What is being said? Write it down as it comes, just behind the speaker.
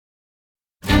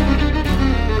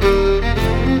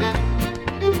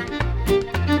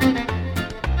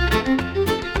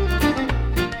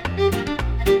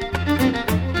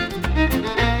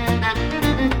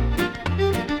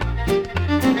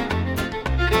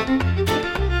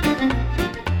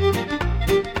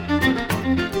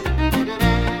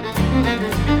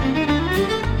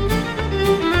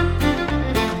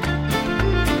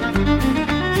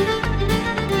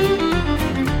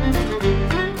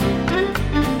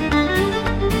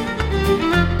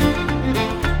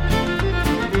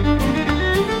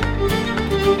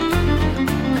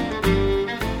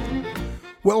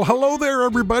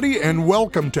everybody, and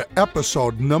welcome to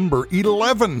episode number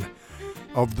 11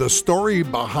 of The Story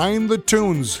Behind the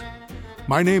Tunes.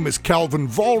 My name is Calvin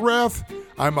Vollrath.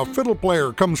 I'm a fiddle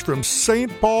player, comes from St.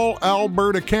 Paul,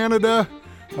 Alberta, Canada,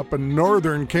 up in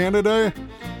northern Canada,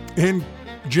 in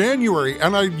January.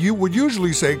 And you would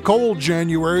usually say cold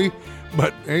January,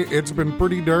 but hey, it's been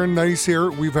pretty darn nice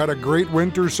here. We've had a great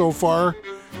winter so far,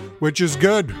 which is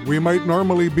good. We might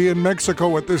normally be in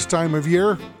Mexico at this time of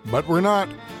year, but we're not,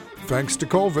 thanks to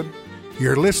COVID.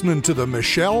 You're listening to the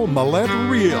Michelle Millette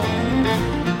Reel.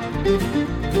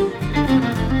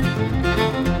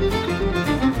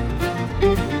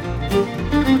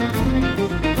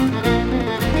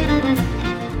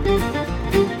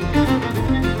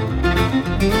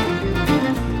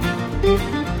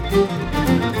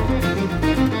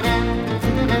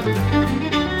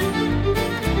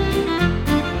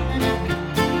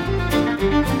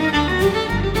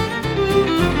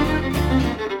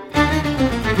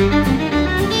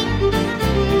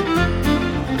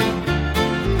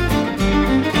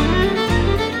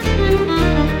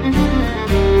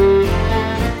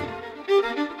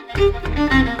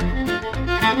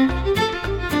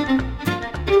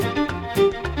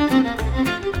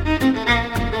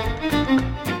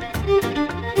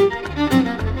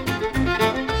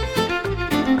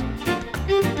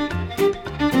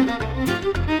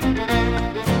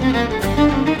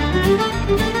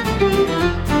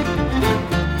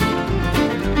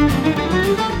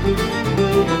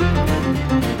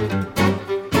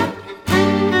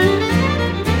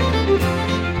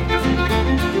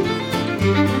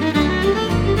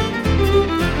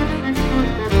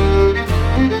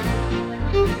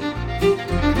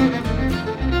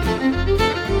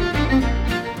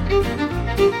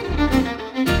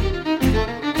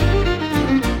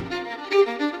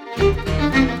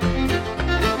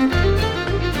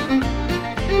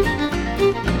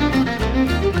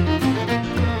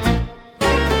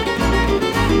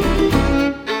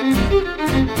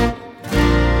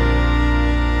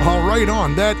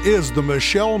 That is the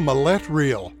Michelle Millette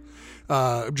Reel.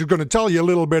 I'm just going to tell you a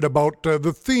little bit about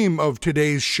the theme of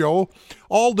today's show.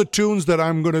 All the tunes that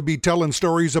I'm going to be telling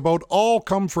stories about all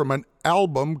come from an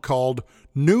album called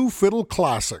New Fiddle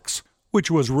Classics, which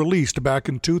was released back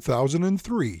in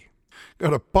 2003.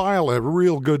 Got a pile of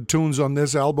real good tunes on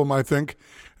this album, I think,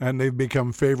 and they've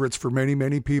become favorites for many,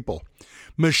 many people.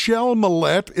 Michelle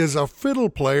Millette is a fiddle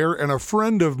player and a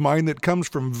friend of mine that comes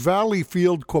from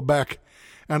Valleyfield, Quebec.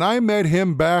 And I met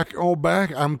him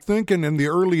I'm thinking in the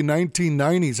early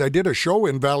 1990s. I did a show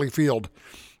in Valleyfield.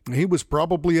 He was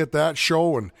probably at that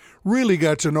show and really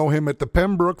got to know him at the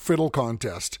Pembroke Fiddle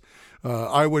Contest.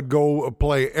 I would go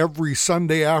play every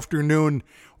Sunday afternoon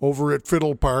over at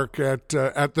Fiddle Park at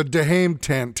the Dehame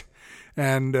tent.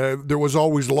 And there was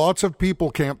always lots of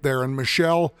people camped there. And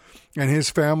Michelle and his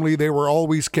family, they were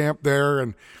always camped there.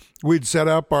 And we'd set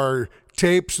up our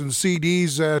tapes and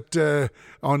CDs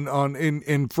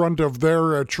in front of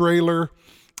their trailer,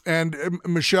 and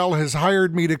Michelle has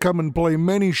hired me to come and play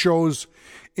many shows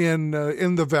in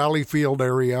the Valleyfield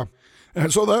area.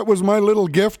 And so that was my little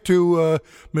gift to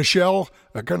Michelle,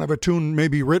 a kind of a tune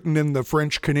maybe written in the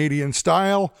French-Canadian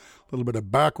style, a little bit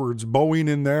of backwards bowing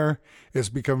in there. It's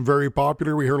become very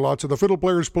popular. We hear lots of the fiddle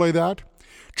players play that.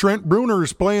 Trent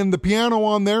Bruner's playing the piano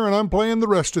on there, and I'm playing the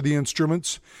rest of the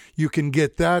instruments. You can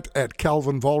get that at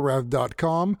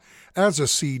calvinvollrath.com as a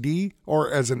CD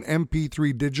or as an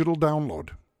MP3 digital download.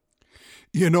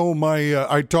 You know,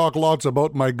 I talk lots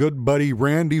about my good buddy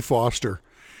Randy Foster.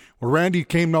 Well, Randy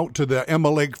came out to the Emma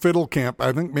Lake Fiddle Camp.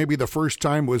 I think maybe the first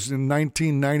time was in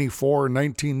 1994 or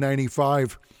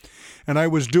 1995, and I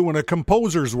was doing a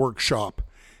composer's workshop.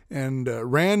 And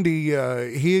Randy,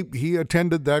 he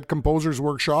attended that composer's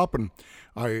workshop, and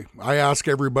I asked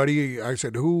everybody, I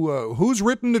said, who's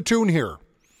written the tune here?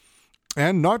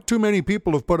 And not too many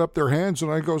people have put up their hands,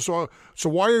 and I go, so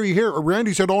why are you here?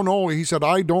 Randy said, oh no, he said,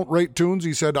 I don't write tunes.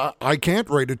 He said, I can't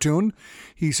write a tune.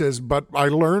 He says, but I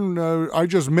learn, I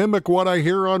just mimic what I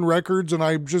hear on records, and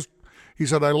he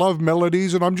said, I love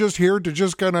melodies, and I'm just here to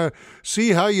just kind of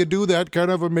see how you do that. Kind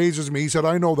of amazes me. He said,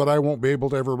 I know that I won't be able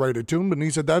to ever write a tune, but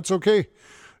he said, that's okay.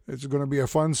 It's going to be a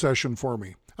fun session for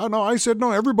me. Oh, no, I said,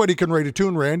 no, everybody can write a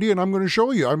tune, Randy, and I'm going to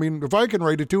show you. I mean, if I can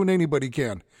write a tune, anybody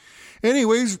can.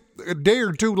 Anyways, a day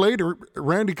or two later,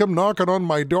 Randy come knocking on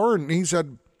my door, and he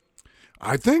said,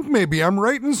 I think maybe I'm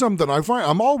writing something.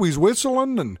 I'm always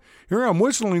whistling, and here I'm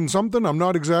whistling something. I'm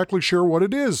not exactly sure what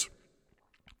it is.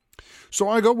 So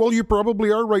I go, well, you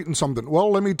probably are writing something.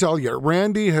 Well, let me tell you,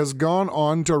 Randy has gone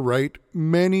on to write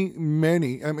many,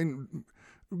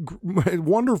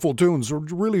 wonderful tunes,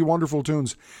 really wonderful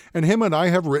tunes. And him and I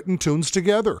have written tunes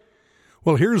together.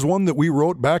 Well, here's one that we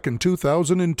wrote back in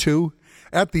 2002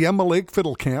 at the Emma Lake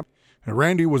Fiddle Camp. And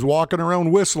Randy was walking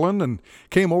around whistling and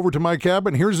came over to my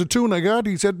cabin. Here's a tune I got.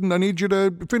 He said, I need you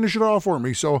to finish it off for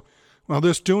me. So, well,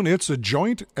 this tune, it's a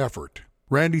joint effort.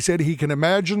 Randy said he can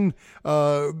imagine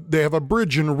they have a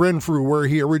bridge in Renfrew where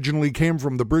he originally came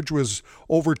from. The bridge was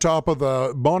over top of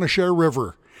the Bonnechere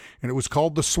River, and it was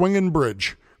called the Swingin'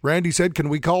 Bridge. Randy said, can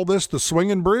we call this the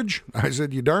Swingin' Bridge? I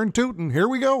said, you darn tootin', here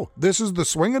we go. This is the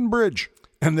Swingin' Bridge.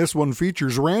 And this one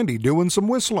features Randy doing some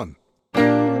whistling.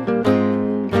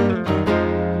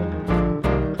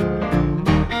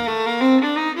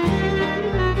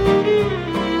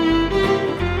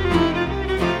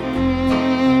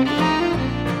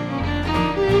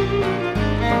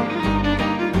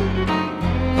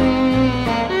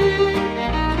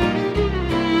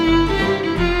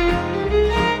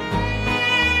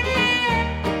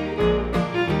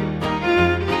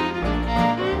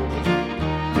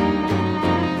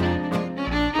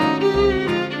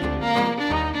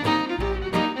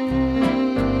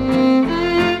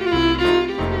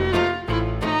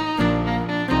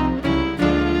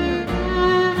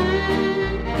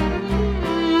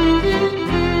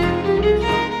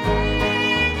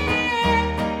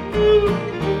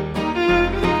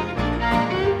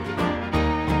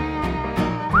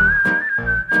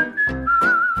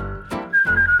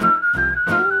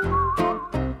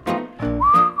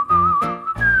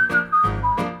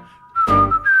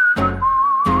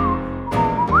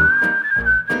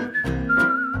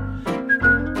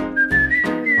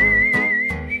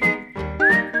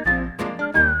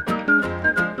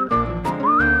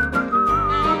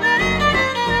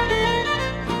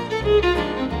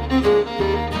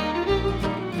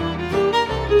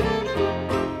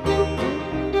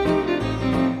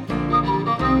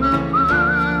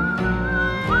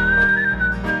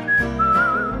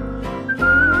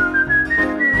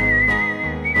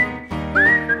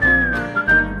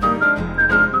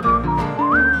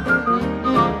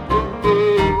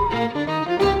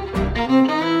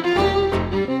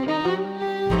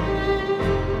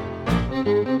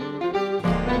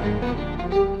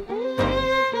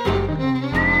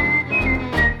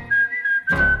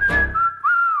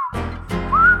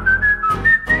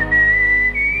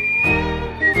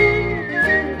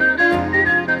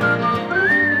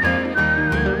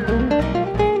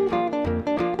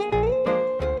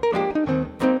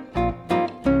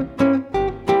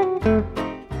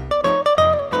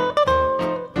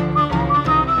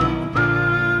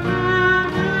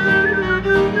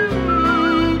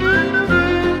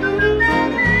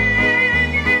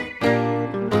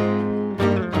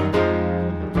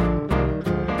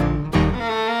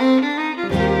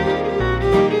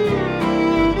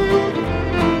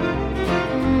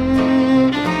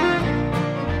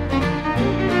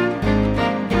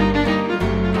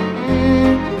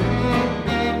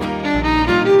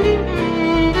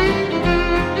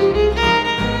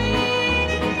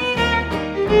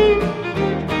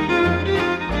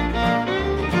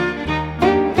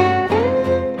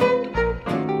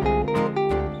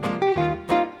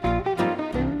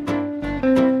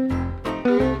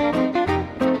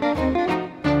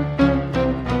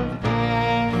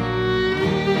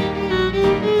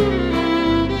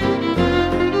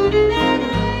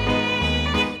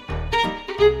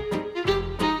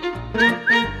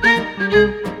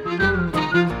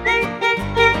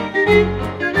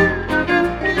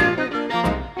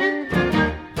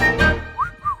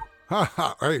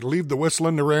 All right, leave the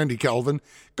whistling to Randy, Calvin.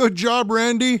 Good job,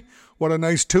 Randy. What a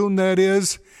nice tune that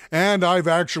is. And I've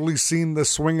actually seen the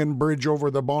Swingin' Bridge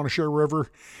over the Bonnechere River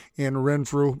in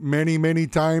Renfrew many, many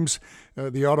times.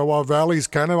 The Ottawa Valley's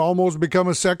kind of almost become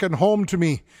a second home to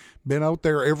me. Been out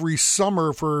there every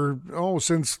summer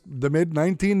since the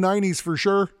mid-1990s for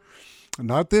sure.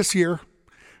 Not this year.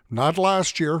 Not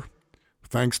last year.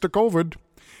 Thanks to COVID.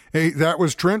 Hey, that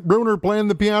was Trent Bruner playing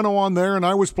the piano on there, and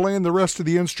I was playing the rest of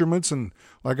the instruments. And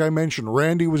like I mentioned,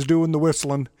 Randy was doing the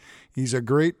whistling. He's a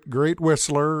great, great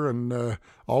whistler, and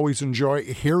always enjoy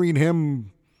hearing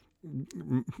him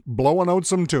blowing out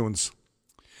some tunes.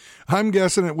 I'm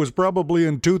guessing it was probably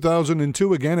in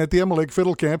 2002 again at the Emma Lake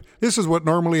Fiddle Camp. This is what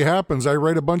normally happens. I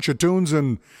write a bunch of tunes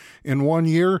in 1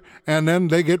 year, and then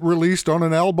they get released on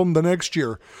an album the next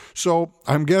year. So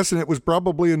I'm guessing it was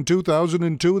probably in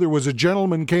 2002. There was a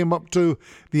gentleman came up to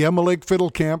the Emma Lake Fiddle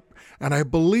Camp, and I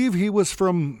believe he was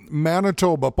from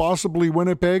Manitoba, possibly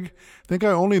Winnipeg. I think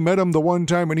I only met him the one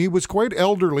time, and he was quite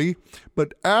elderly,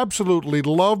 but absolutely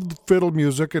loved fiddle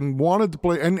music and wanted to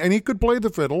play, and he could play the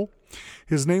fiddle.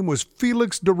 His name was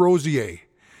Felix Desrosiers.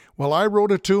 Well, I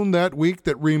wrote a tune that week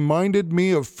that reminded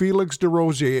me of Felix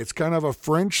Desrosiers. It's kind of a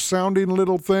French-sounding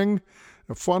little thing,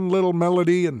 a fun little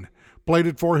melody and played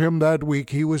it for him that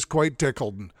week. He was quite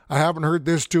tickled. And I haven't heard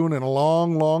this tune in a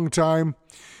long, long time.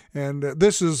 And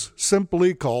this is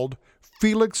simply called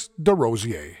Felix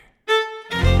Desrosiers.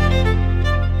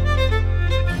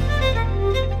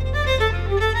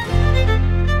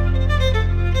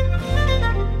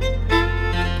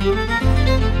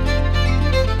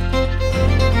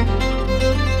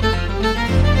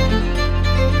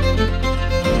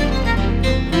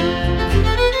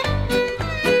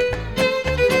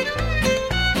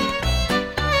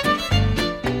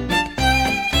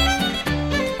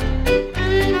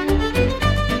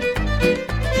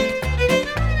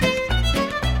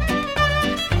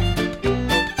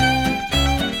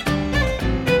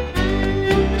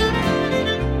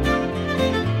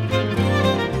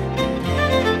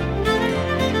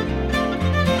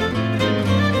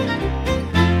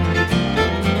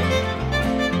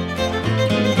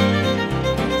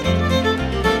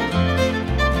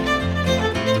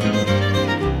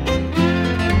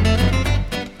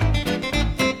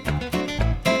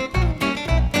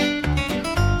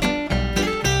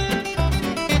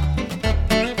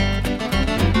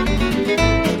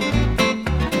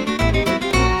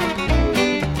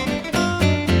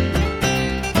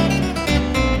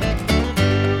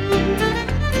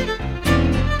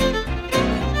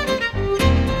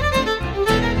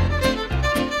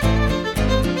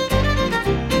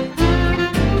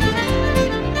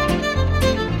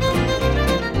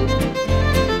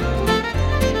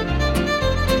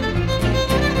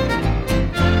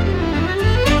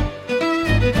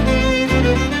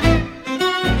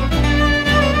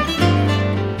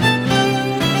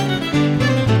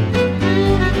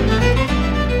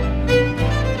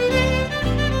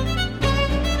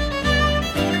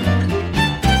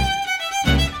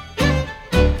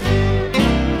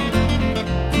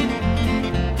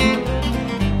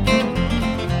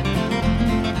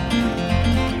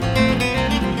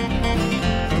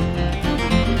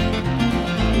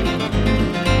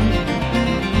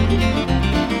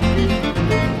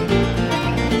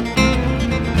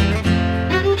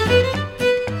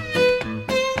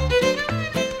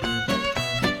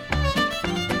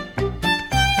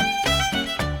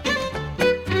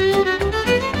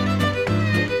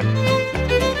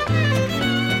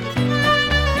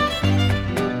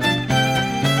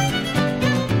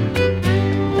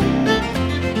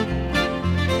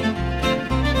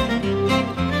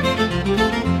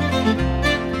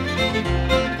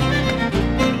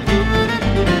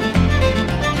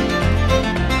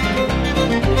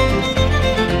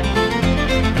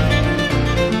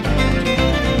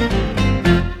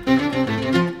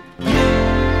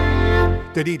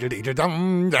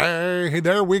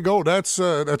 There we go.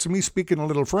 That's me speaking a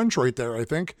little French right there, I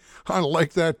think. I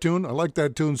like that tune. I like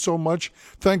that tune so much.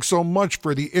 Thanks so much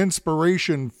for the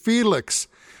inspiration, Felix.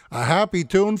 A happy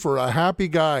tune for a happy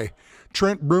guy.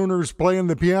 Trent Bruner's playing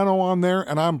the piano on there,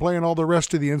 and I'm playing all the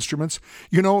rest of the instruments.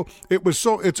 You know, it was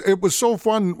so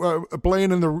fun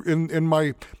playing in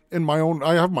my own.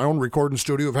 I have my own recording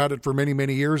studio. I've had it for many,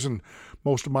 many years, and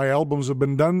most of my albums have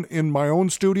been done in my own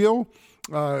studio.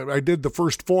 I did the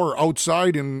first 4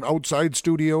 outside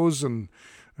studios, and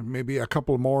maybe a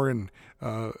couple more in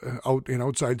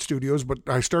outside studios. But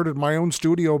I started my own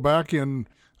studio back in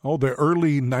the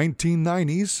early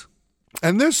 1990s.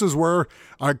 And this is where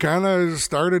I kind of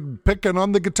started picking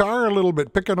on the guitar a little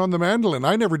bit, picking on the mandolin.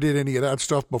 I never did any of that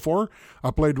stuff before.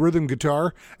 I played rhythm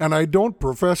guitar, and I don't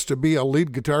profess to be a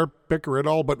lead guitar picker at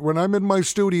all. But when I'm in my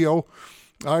studio,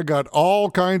 I got all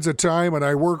kinds of time, and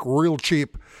I work real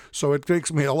cheap. So it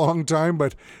takes me a long time,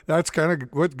 but that's kind of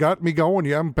what got me going.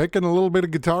 Yeah, I'm picking a little bit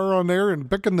of guitar on there and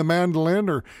picking the mandolin,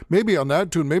 or maybe on that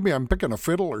tune, maybe I'm picking a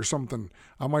fiddle or something.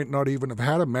 I might not even have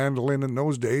had a mandolin in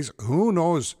those days. Who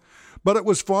knows? But it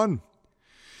was fun.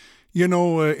 You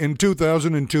know, in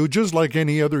 2002, just like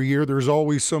any other year, there's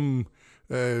always some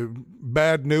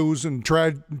bad news and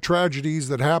tragedies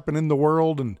that happen in the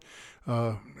world. And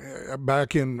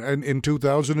back in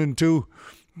 2002,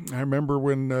 I remember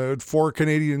when 4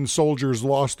 Canadian soldiers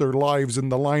lost their lives in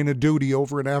the line of duty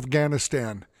over in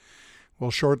Afghanistan. Well,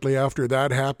 shortly after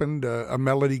that happened, a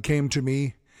melody came to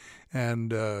me,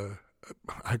 and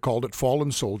I called it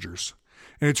Fallen Soldiers.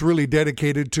 And it's really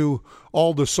dedicated to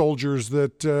all the soldiers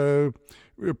that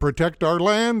protect our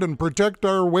land and protect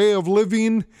our way of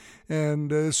living.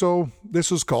 And so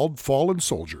this is called Fallen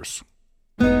Soldiers.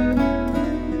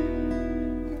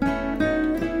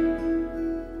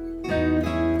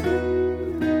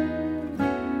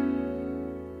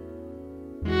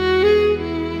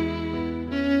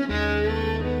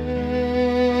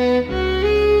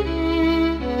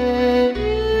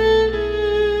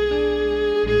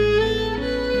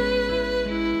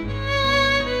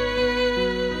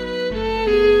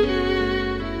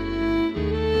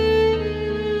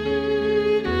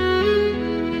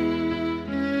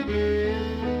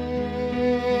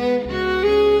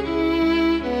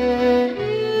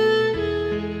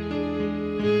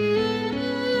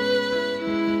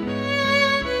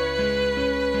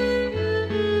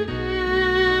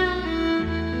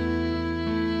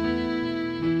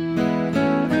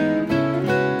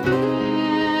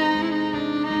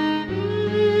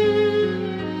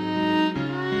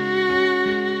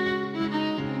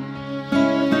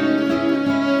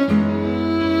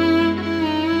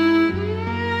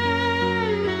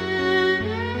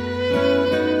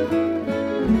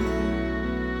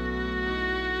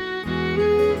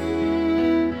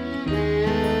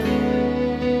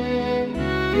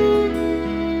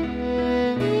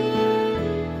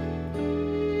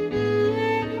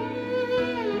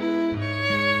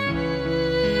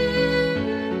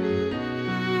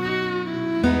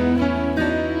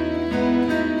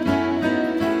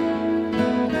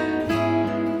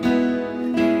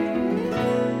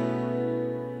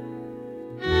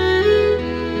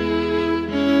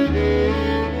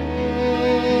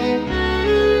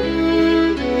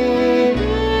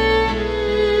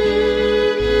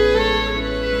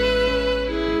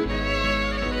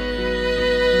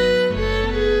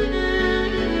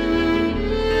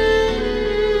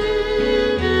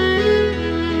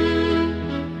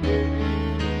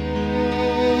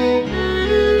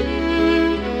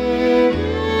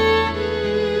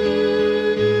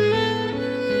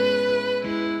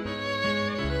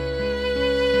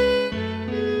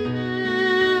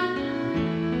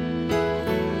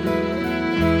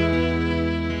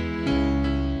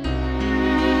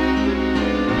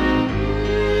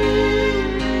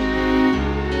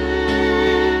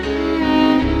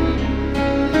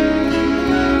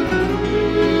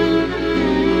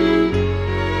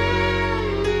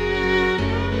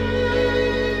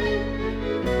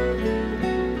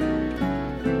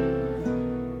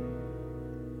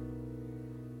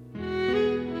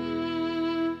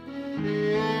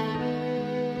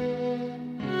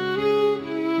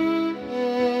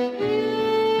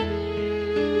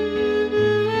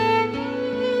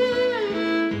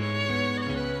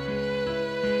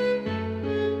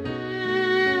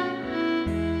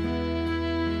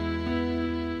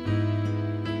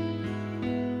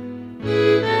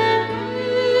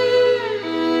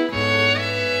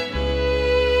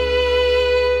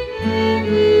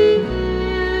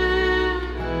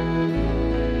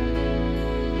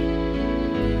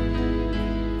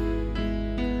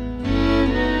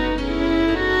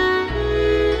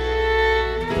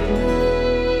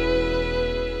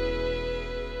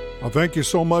 Well, thank you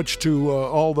so much to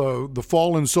all the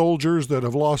fallen soldiers that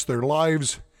have lost their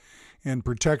lives in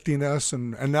protecting us.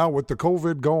 And now with the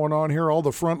COVID going on here, all the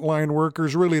frontline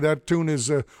workers, really that tune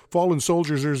is fallen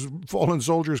soldiers. Fallen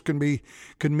soldiers can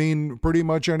mean pretty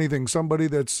much anything. Somebody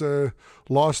that's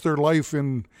lost their life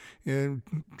in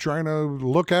trying to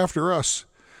look after us.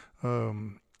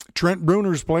 Trent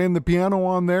Bruner's playing the piano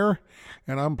on there,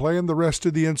 and I'm playing the rest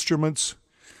of the instruments.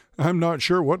 I'm not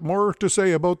sure what more to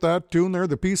say about that tune there.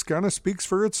 The piece kind of speaks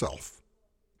for itself.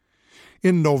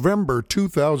 In November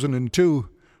 2002,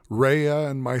 Rhea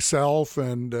and myself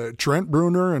and Trent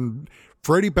Bruner and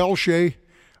Freddie Pelche,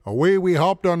 away we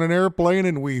hopped on an airplane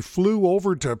and we flew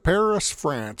over to Paris,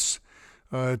 France,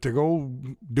 to go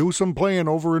do some playing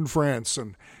over in France.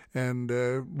 And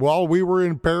while we were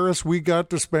in Paris, we got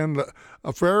to spend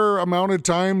a fair amount of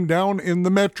time down in the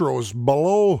metros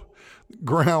below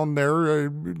ground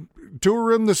there,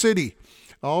 touring the city.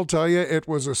 I'll tell you, it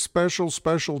was a special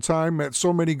time. Met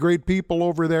so many great people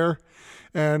over there.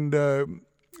 And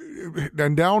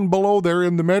down below there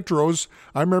in the metros,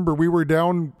 I remember we were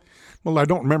down, well, I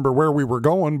don't remember where we were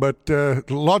going, but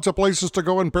lots of places to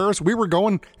go in Paris. We were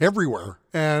going everywhere.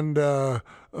 And the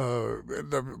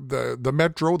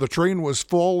metro, the train was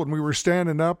full, and we were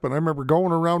standing up, and I remember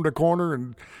going around a corner,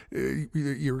 and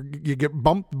you get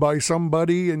bumped by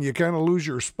somebody, and you kind of lose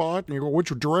your spot, and you go, which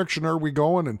direction are we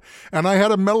going? And I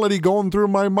had a melody going through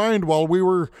my mind while we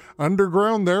were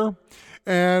underground there.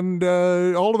 And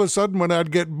all of a sudden, when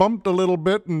I'd get bumped a little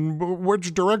bit, and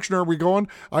which direction are we going?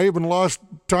 I even lost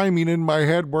timing in my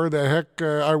head where the heck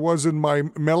I was in my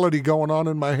melody going on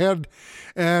in my head.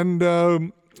 And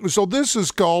so this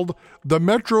is called The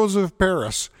Metros of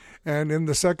Paris. And in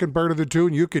the second part of the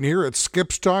tune, you can hear it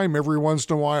skips time every once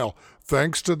in a while,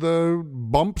 thanks to the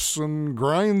bumps and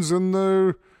grinds in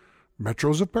the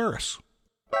Metros of Paris.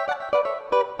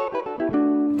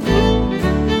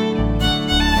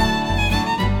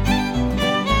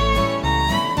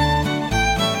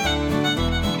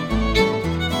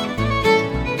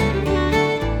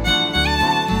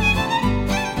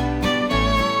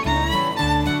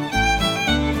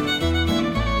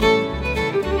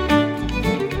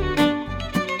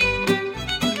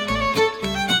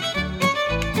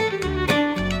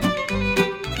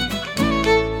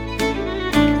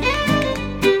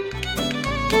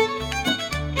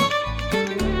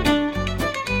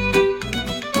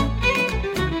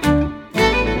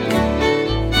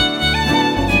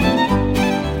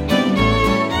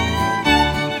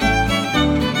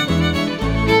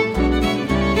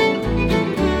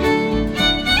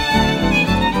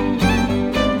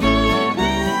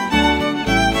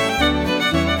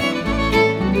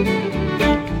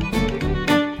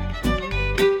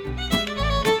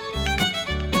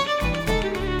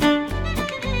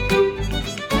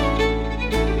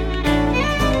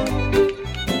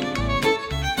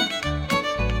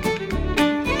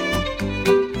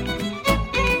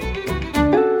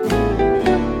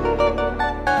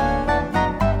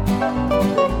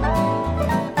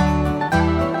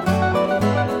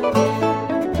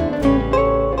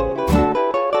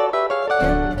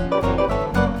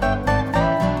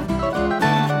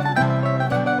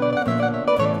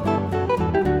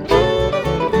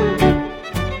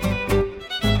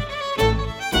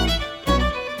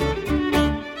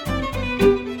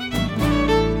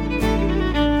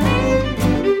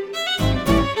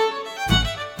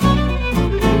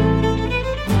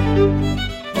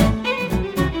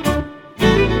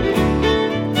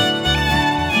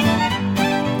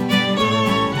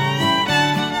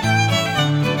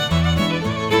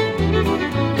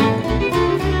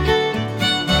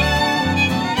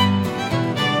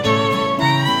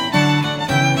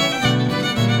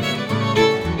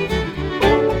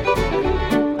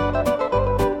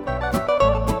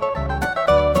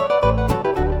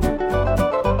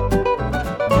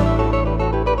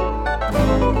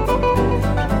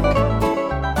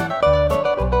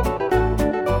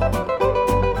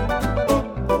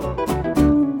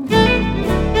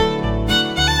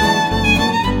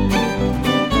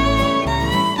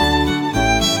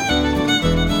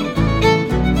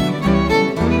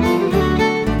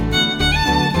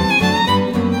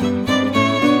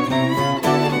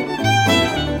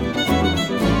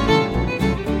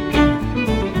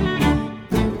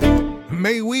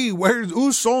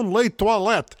 Où sont les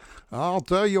toilettes? I'll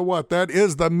tell you what, that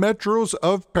is the Metros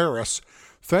of Paris.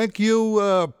 Thank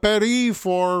you, Paris,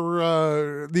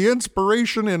 for the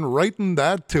inspiration in writing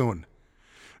that tune.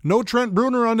 No Trent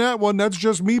Bruner on that one. That's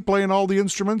just me playing all the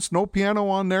instruments. No piano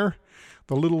on there.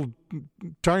 The little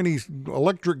tiny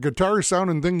electric guitar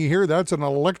sounding thing you hear, that's an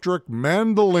electric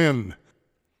mandolin.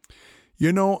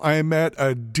 You know, I met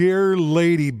a dear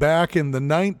lady back in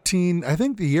I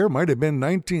think the year might have been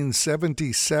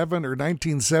 1977 or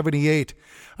 1978.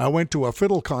 I went to a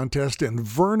fiddle contest in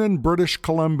Vernon, British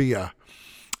Columbia.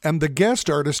 And the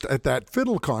guest artist at that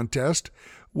fiddle contest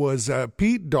was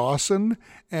Pete Dawson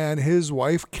and his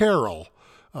wife Carol.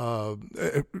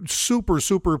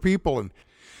 Super people. And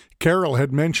Carol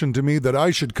had mentioned to me that I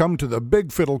should come to the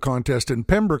big fiddle contest in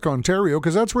Pembroke, Ontario,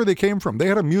 because that's where they came from. They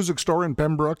had a music store in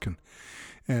Pembroke,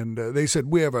 and they said,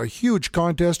 we have a huge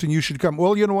contest and you should come.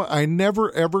 Well, you know what? I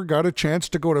never, ever got a chance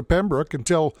to go to Pembroke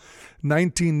until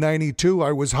 1992.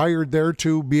 I was hired there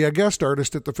to be a guest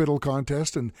artist at the fiddle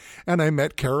contest, and I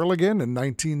met Carol again in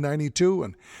 1992.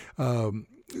 And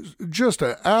just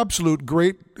an absolute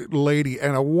great lady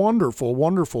and a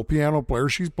wonderful piano player.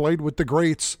 She's played with the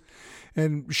greats.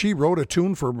 And she wrote a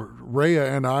tune for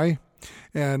Rhea and I,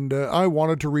 and I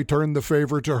wanted to return the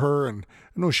favor to her, and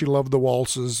I know she loved the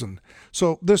waltzes, and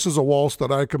so this is a waltz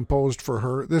that I composed for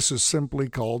her. This is simply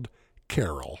called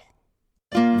Carol.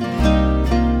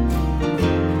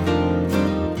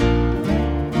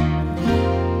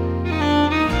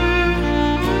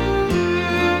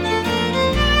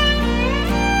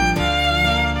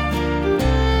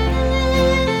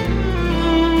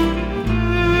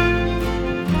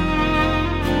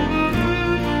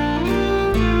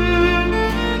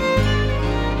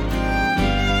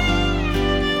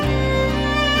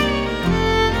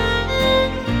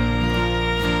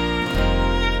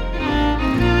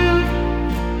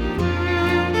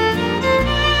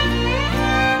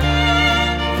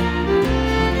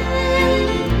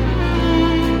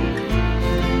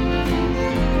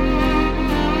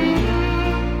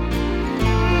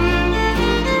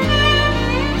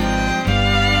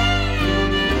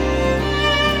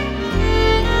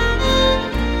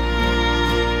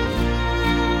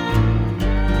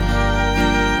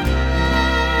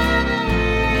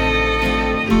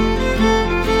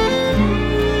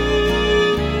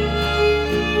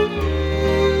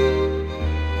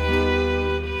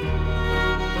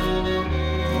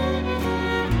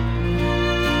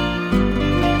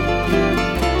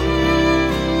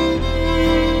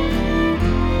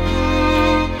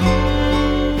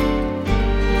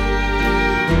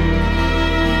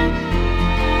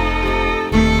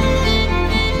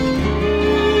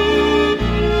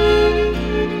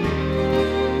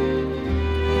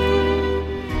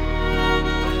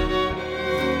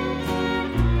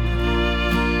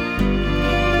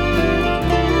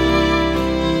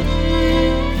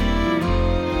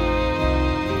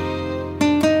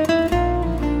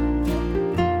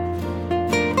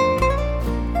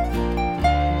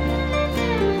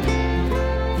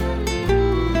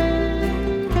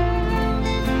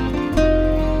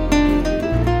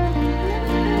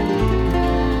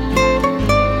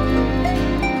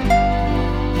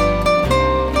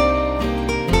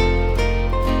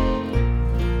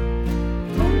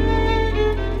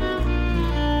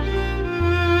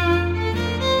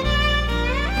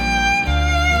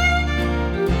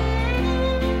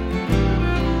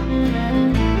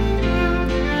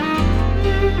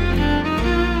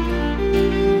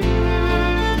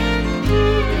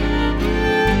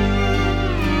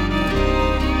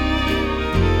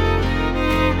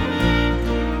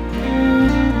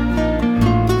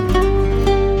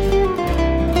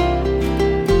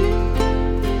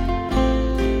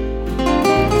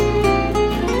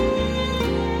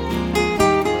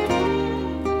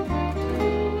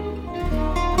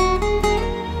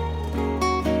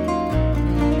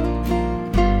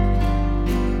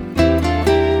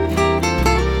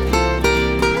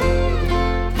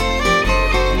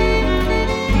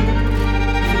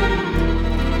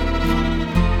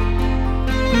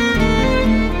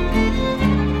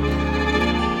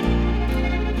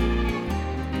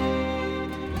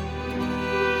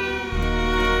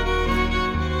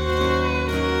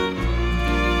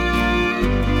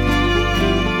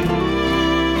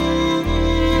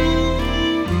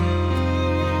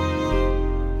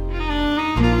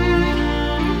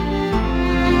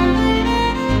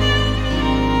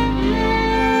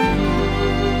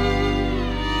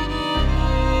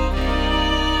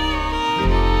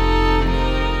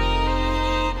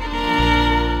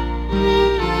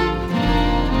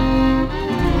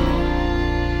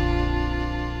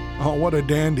 What a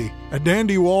dandy. A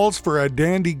dandy waltz for a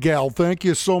dandy gal. Thank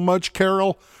you so much,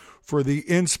 Carol, for the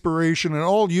inspiration and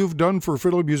all you've done for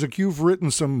fiddle music. You've written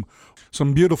some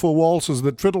beautiful waltzes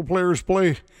that fiddle players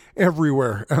play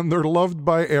everywhere, and they're loved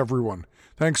by everyone.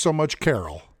 Thanks so much,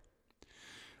 Carol.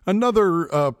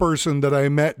 Another person that I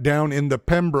met down in the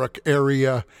Pembroke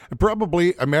area,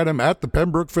 I met him at the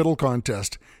Pembroke Fiddle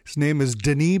Contest. His name is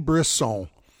Denis Brisson.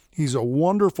 He's a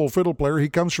wonderful fiddle player. He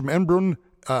comes from Embrun,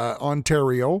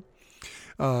 Ontario.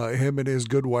 Him and his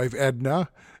good wife, Edna.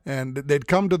 And they'd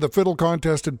come to the fiddle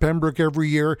contest in Pembroke every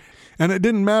year. And it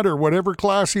didn't matter whatever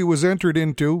class he was entered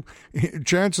into.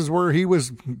 Chances were he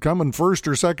was coming first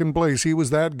or second place. He was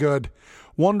that good.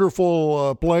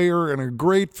 Wonderful player and a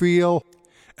great feel.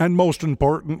 And most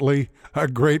importantly, a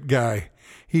great guy.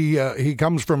 He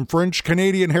comes from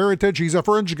French-Canadian heritage. He's a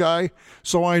French guy.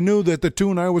 So I knew that the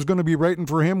tune I was going to be writing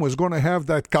for him was going to have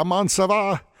that Comment ça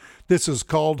va? This is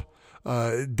called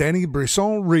Danny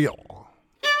Brisson Reel.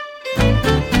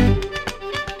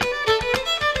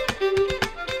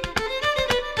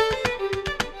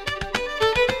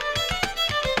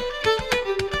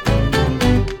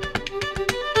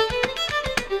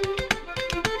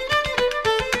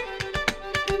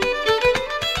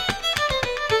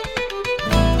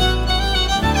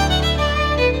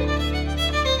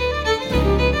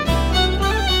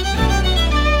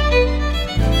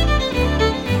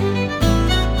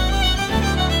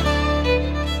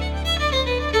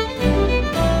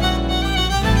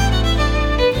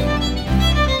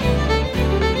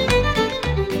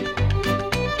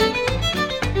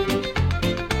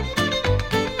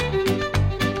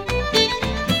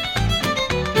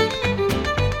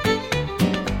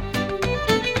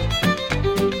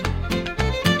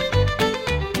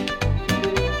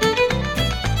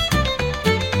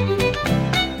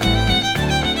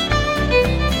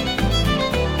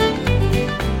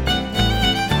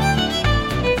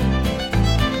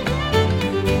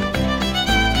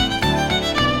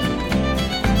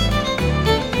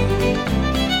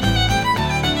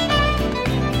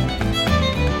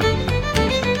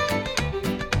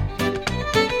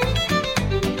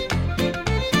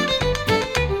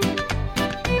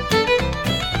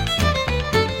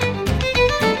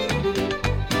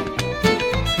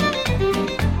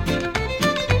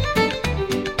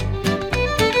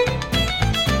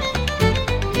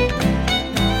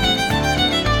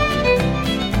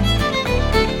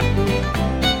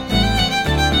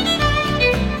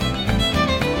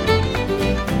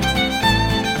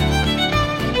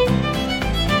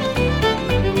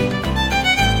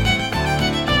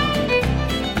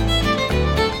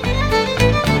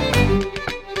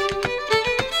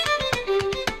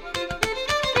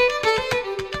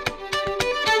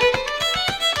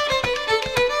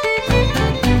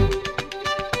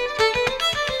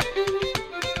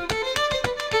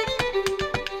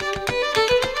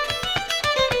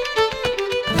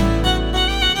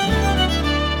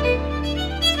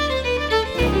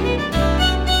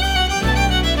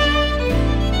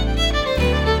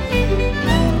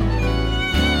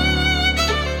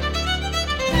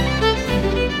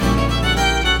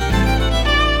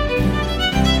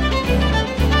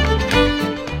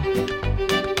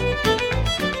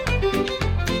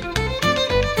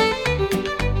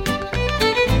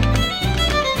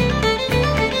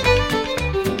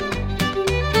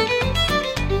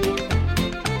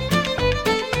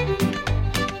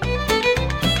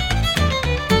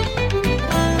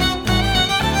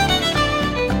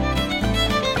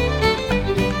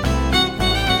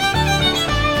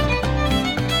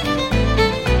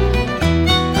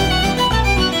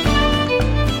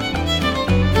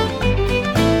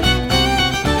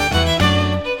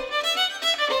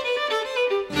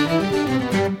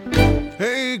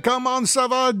 Comment ça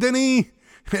va, Denny?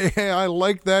 I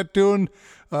like that tune.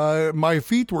 My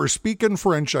feet were speaking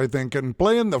French, I think, and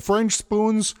playing the French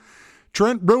spoons.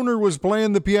 Trent Bruner was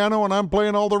playing the piano, and I'm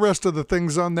playing all the rest of the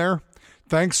things on there.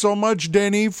 Thanks so much,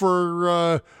 Denny,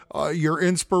 for your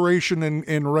inspiration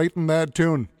in writing that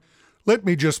tune. Let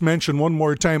me just mention one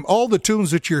more time, all the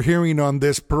tunes that you're hearing on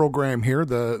this program here,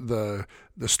 the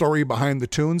story behind the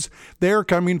tunes, they're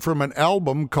coming from an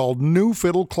album called New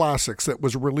Fiddle Classics that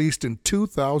was released in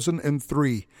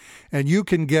 2003. And you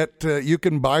can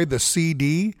buy the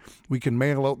CD. We can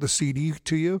mail out the CD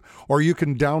to you, or you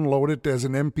can download it as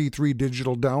an MP3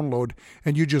 digital download,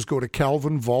 and you just go to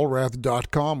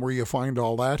calvinvolrath.com where you find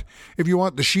all that. If you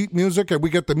want the sheet music, we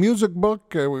get the music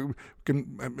book.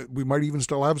 We might even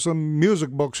still have some music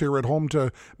books here at home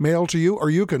to mail to you, or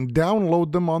you can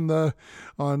download them on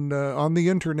the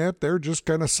internet there. Just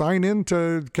kind of sign in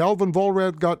to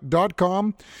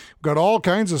calvinvolrath.com. Got all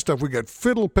kinds of stuff. We got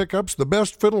fiddle pickups, the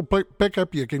best fiddle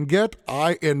pickup you can get,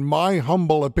 in my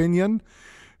humble opinion,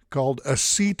 called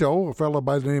Acito. A fellow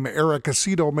by the name of Eric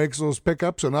Acito makes those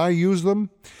pickups, and I use them.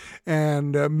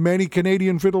 And many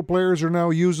Canadian fiddle players are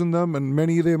now using them, and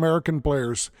many of the American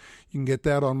players. You can get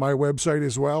that on my website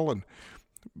as well. And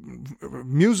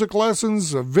music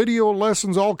lessons, video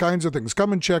lessons, all kinds of things.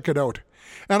 Come and check it out.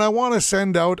 And I want to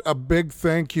send out a big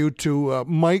thank you to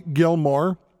Mike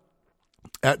Gilmore.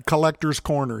 at Collector's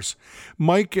Corners.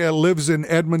 Mike lives in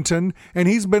Edmonton, and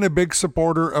he's been a big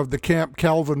supporter of the Camp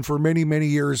Calvin for many, many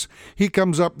years. He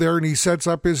comes up there and he sets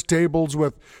up his tables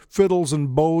with fiddles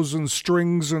and bows and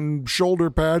strings and shoulder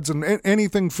pads and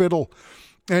anything fiddle.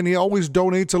 And he always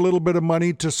donates a little bit of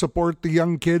money to support the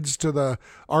young kids to the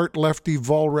Art Lefty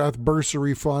Volrath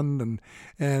Bursary Fund.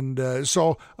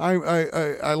 So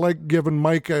I like giving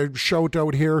Mike a shout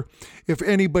out here. If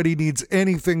anybody needs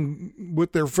anything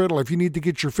with their fiddle, if you need to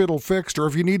get your fiddle fixed, or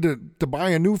if you need to buy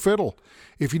a new fiddle,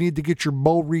 if you need to get your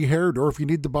bow rehaired, or if you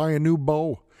need to buy a new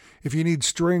bow, if you need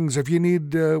strings, if you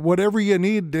need whatever you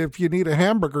need, if you need a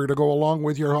hamburger to go along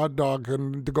with your hot dog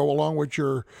and to go along with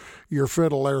your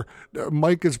fiddle there,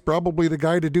 Mike is probably the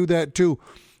guy to do that too.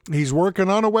 He's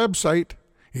working on a website.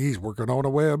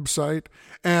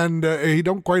 And he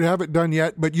don't quite have it done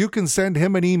yet, but you can send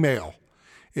him an email.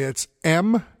 It's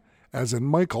M as in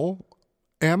Michael,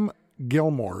 M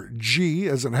Gilmore, G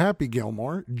as in Happy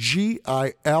Gilmore,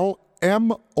 GILMORE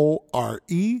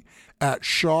at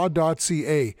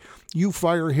shaw.ca. You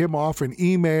fire him off an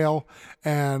email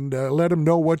and let him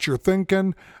know what you're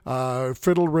thinking,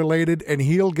 fiddle related, and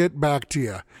he'll get back to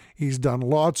you. He's done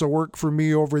lots of work for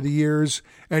me over the years,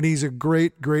 and he's a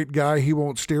great, great guy. He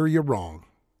won't steer you wrong.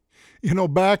 You know,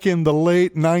 back in the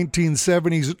late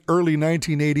 1970s, early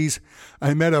 1980s,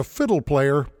 I met a fiddle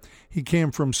player. He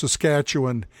came from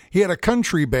Saskatchewan. He had a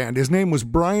country band. His name was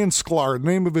Brian Sklar. The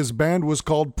name of his band was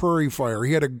called Prairie Fire.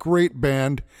 He had a great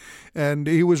band, and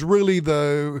he was really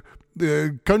the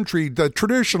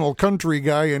traditional country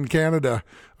guy in Canada.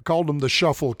 I called him the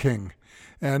Shuffle King.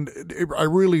 And I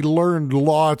really learned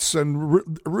lots and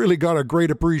really got a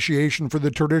great appreciation for the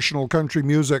traditional country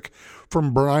music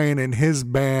from Brian and his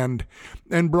band.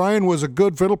 And Brian was a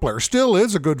good fiddle player, still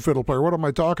is a good fiddle player. What am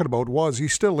I talking about? He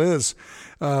still is.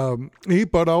 He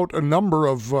put out a number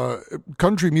of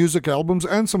country music albums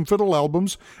and some fiddle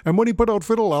albums. And when he put out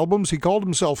fiddle albums, he called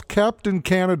himself Captain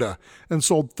Canada and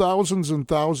sold thousands and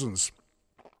thousands.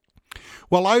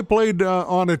 Well, I played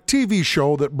on a TV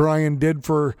show that Brian did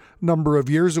for a number of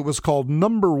years. It was called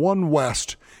Number One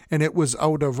West, and it was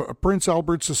out of Prince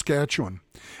Albert, Saskatchewan.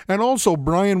 And also,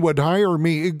 Brian would hire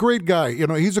me, a great guy. You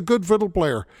know, he's a good fiddle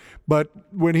player. But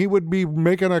when he would be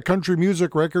making a country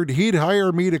music record, he'd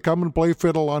hire me to come and play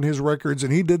fiddle on his records,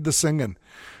 and he did the singing.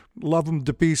 Love him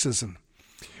to pieces. And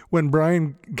when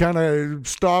Brian kind of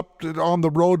stopped on the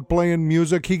road playing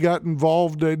music, he got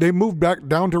involved. They moved back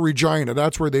down to Regina.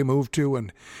 That's where they moved to.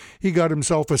 And he got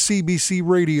himself a CBC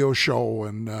radio show,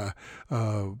 and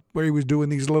where he was doing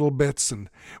these little bits. And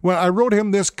well, I wrote him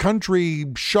this country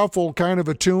shuffle kind of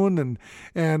a tune,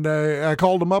 and I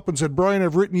called him up and said, Brian,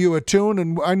 I've written you a tune,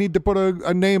 and I need to put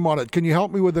a name on it. Can you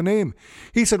help me with a name?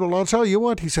 He said, well, I'll tell you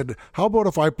what. He said, how about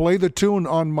if I play the tune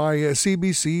on my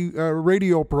CBC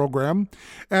radio program,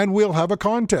 and we'll have a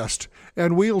contest,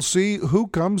 and we'll see who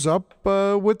comes up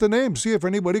with the name, see if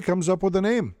anybody comes up with a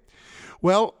name.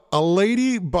 Well, a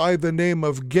lady by the name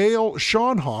of Gail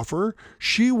Schonhofer,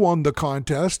 she won the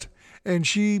contest, and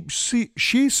she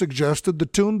suggested the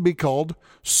tune be called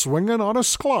Swingin' on a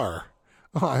Sklar.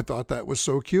 Oh, I thought that was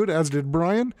so cute, as did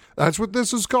Brian. That's what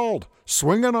this is called,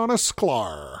 Swingin' on a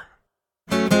Sklar.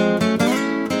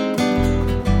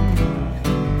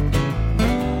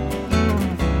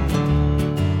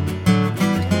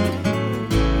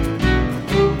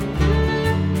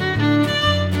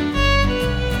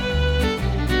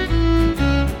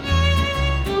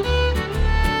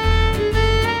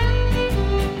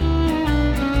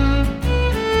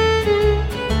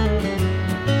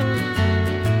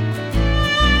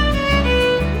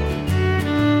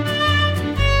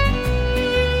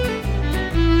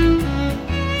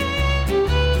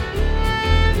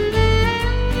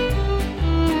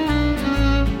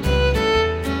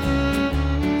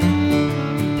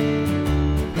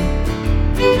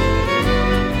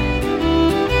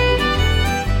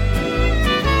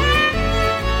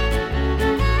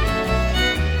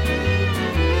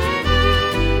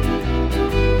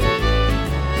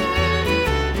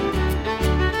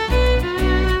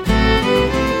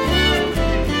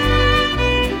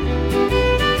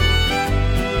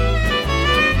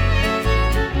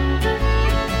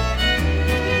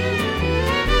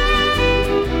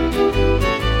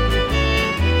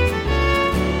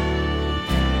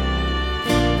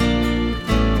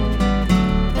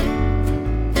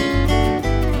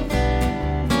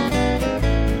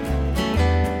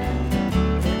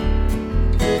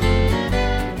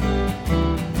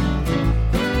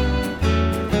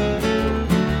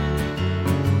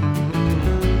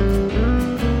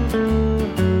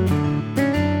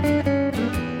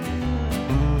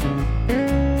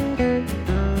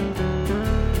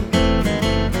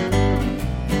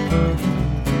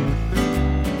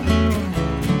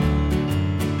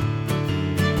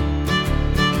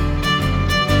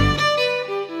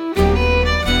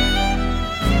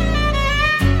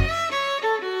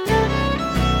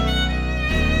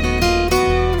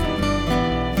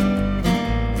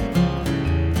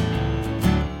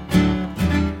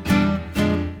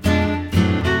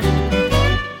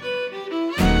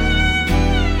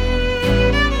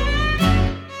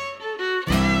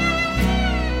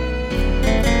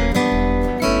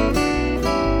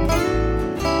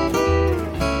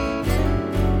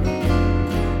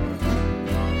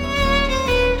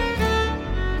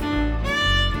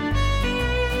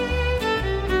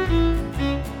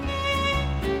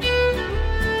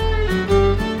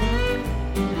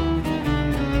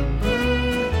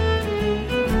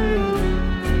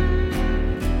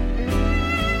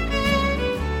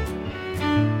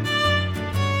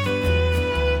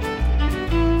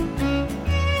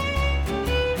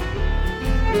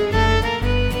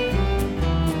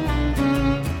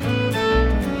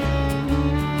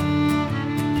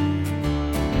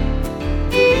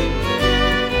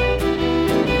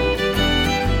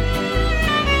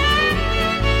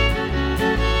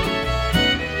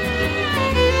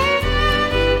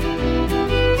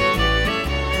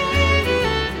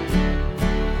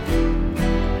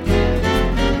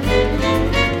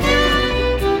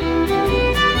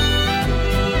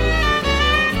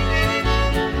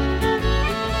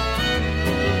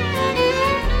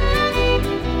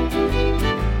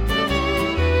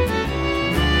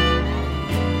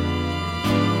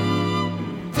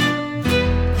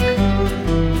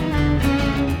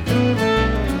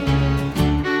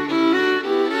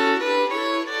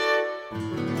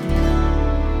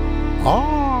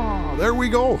 There we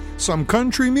go. Some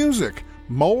country music.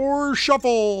 More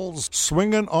shuffles.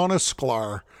 Swinging on a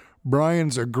sklar.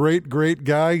 Brian's a great, great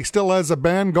guy. He still has a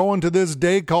band going to this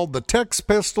day called the Tex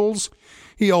Pistols.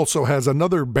 He also has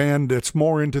another band that's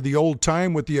more into the old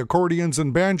time with the accordions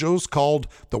and banjos called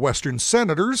the Western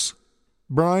Senators.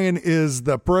 Brian is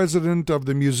the president of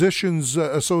the Musicians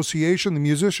Association, the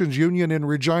Musicians Union in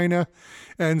Regina,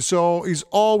 and so he's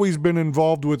always been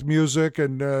involved with music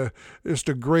and just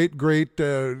a great, great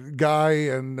guy,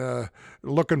 and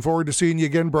looking forward to seeing you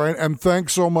again, Brian, and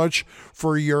thanks so much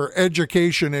for your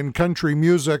education in country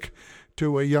music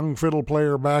to a young fiddle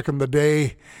player back in the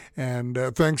day, and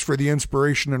thanks for the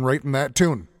inspiration in writing that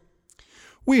tune.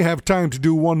 We have time to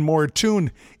do one more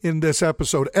tune in this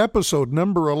episode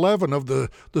number 11 of the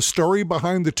Story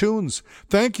Behind the Tunes.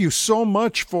 Thank you so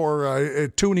much for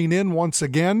tuning in once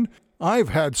again. I've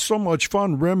had so much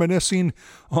fun reminiscing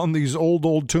on these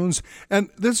old tunes, and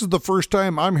this is the first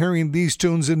time I'm hearing these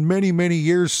tunes in many, many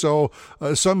years, so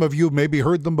some of you maybe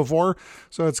heard them before,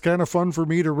 so it's kind of fun for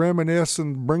me to reminisce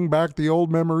and bring back the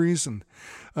old memories. And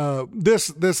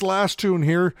this last tune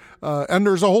here, and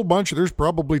there's a whole bunch, there's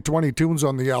probably 20 tunes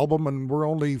on the album, and we're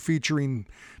only featuring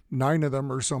 9 of them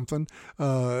or something.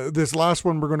 This last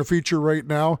one we're going to feature right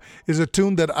now is a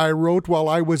tune that I wrote while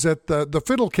I was at the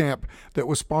fiddle camp that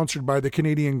was sponsored by the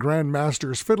Canadian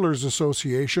Grandmasters Fiddlers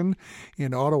Association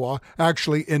in Ottawa,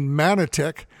 actually in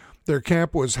Manotick. Their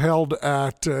camp was held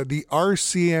at the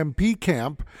RCMP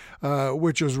camp,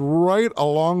 which is right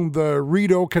along the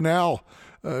Rideau Canal.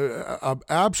 An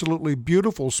absolutely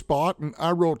beautiful spot, and I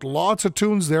wrote lots of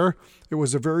tunes there. It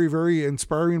was a very, very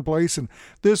inspiring place, and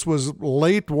this was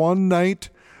late one night.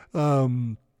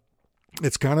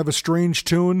 It's kind of a strange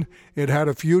tune. It had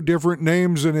a few different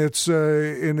names in its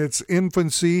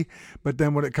infancy, but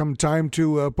then when it come time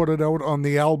to put it out on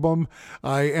the album,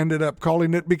 I ended up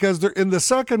calling it, because in the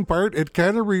second part, it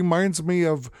kind of reminds me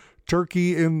of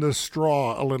Turkey in the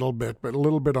Straw a little bit, but a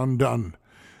little bit undone.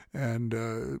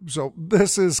 And so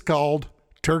this is called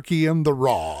Turkey in the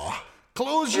Raw.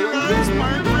 Close your eyes,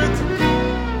 Margaret.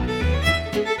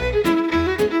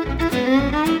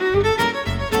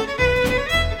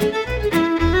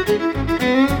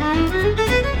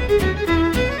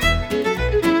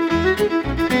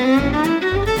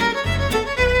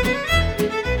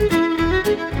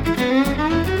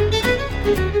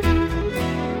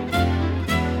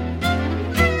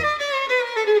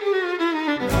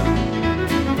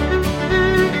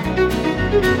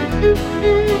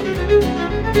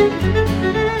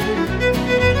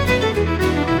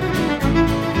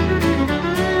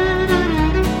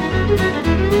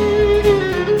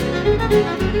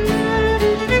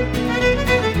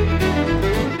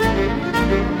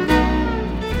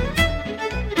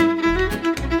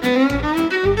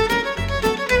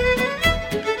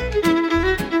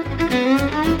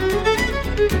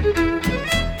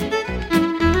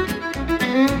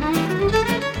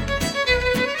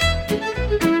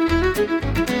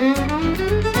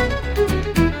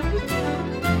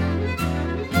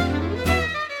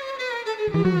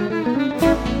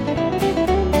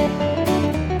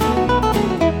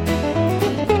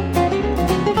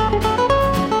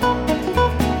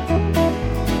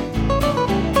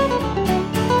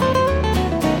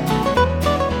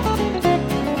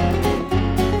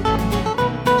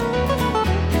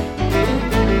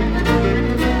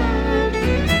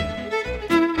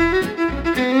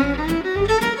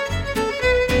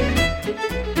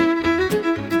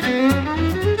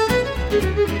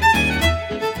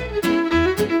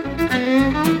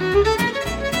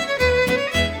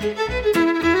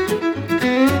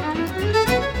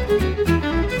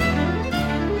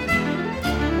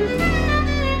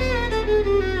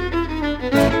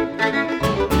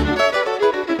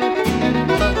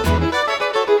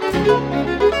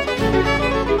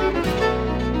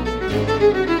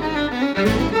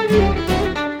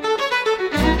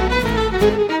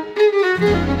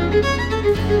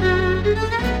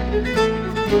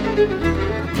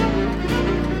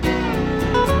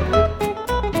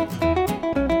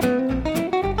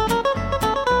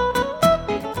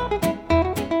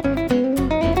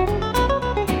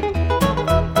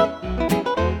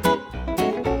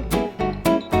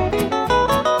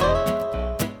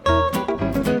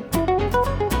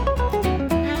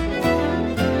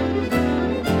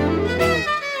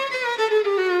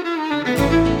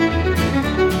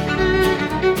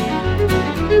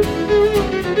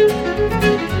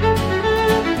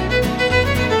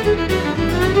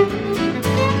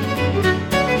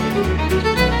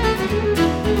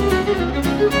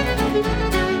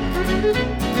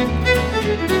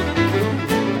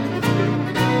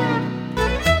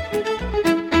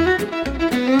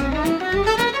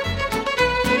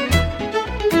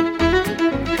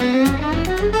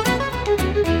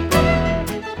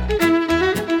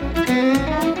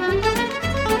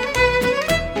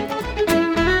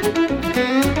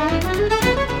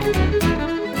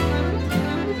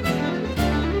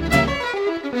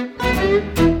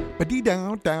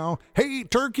 down, down. Hey,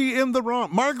 turkey in the wrong.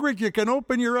 Margaret, you can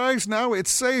open your eyes now.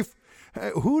 It's safe.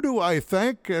 Who do I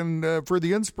thank and for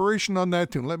the inspiration on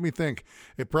that tune? Let me think.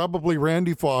 It probably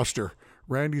Randy Foster.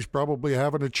 Randy's probably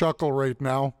having a chuckle right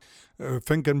now,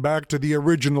 thinking back to the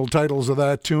original titles of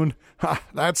that tune. Ha,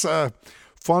 that's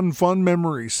fun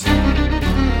memories.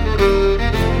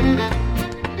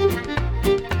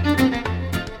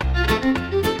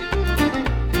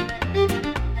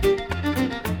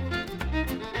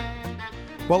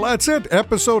 Well, that's it.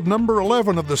 Episode number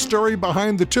 11 of The Story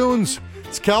Behind the Tunes.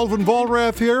 It's Calvin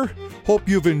Vollrath here. Hope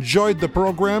you've enjoyed the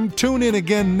program. Tune in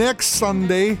again next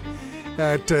Sunday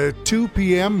at 2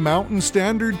 p.m. Mountain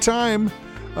Standard Time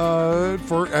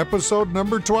for episode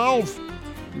number 12.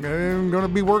 I'm going to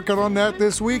be working on that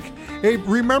this week. Hey,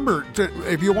 remember,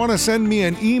 if you want to send me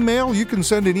an email, you can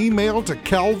send an email to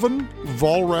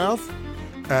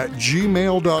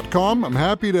calvinvollrath@gmail.com. I'm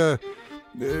happy to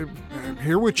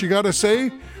hear what you got to say.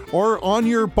 Or on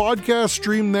your podcast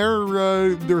stream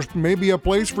there's maybe a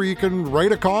place where you can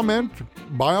write a comment.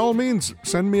 By all means,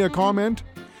 send me a comment.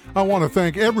 I want to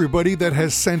thank everybody that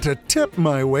has sent a tip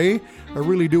my way. I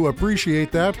really do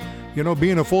appreciate that. You know,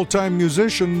 being a full-time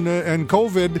musician and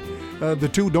COVID, the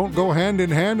two don't go hand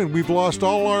in hand, and we've lost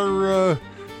all our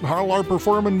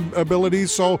performing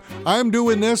abilities. So I'm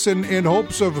doing this in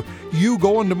hopes of you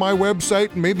going to my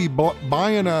website and maybe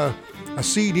buying a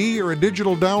CD or a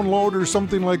digital download or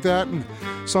something like that, and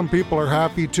some people are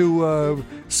happy to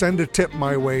send a tip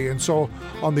my way. And so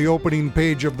on the opening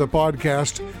page of the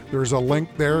podcast, there's a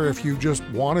link there if you just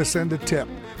want to send a tip,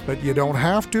 but you don't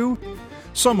have to.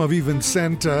 Some have even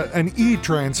sent an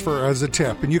e-transfer as a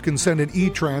tip, and you can send an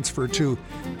e-transfer to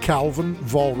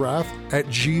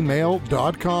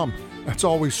calvinvollrath@gmail.com. That's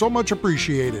always so much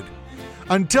appreciated.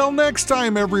 Until next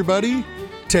time, everybody,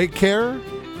 take care,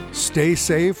 stay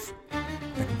safe,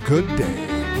 and good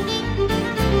day.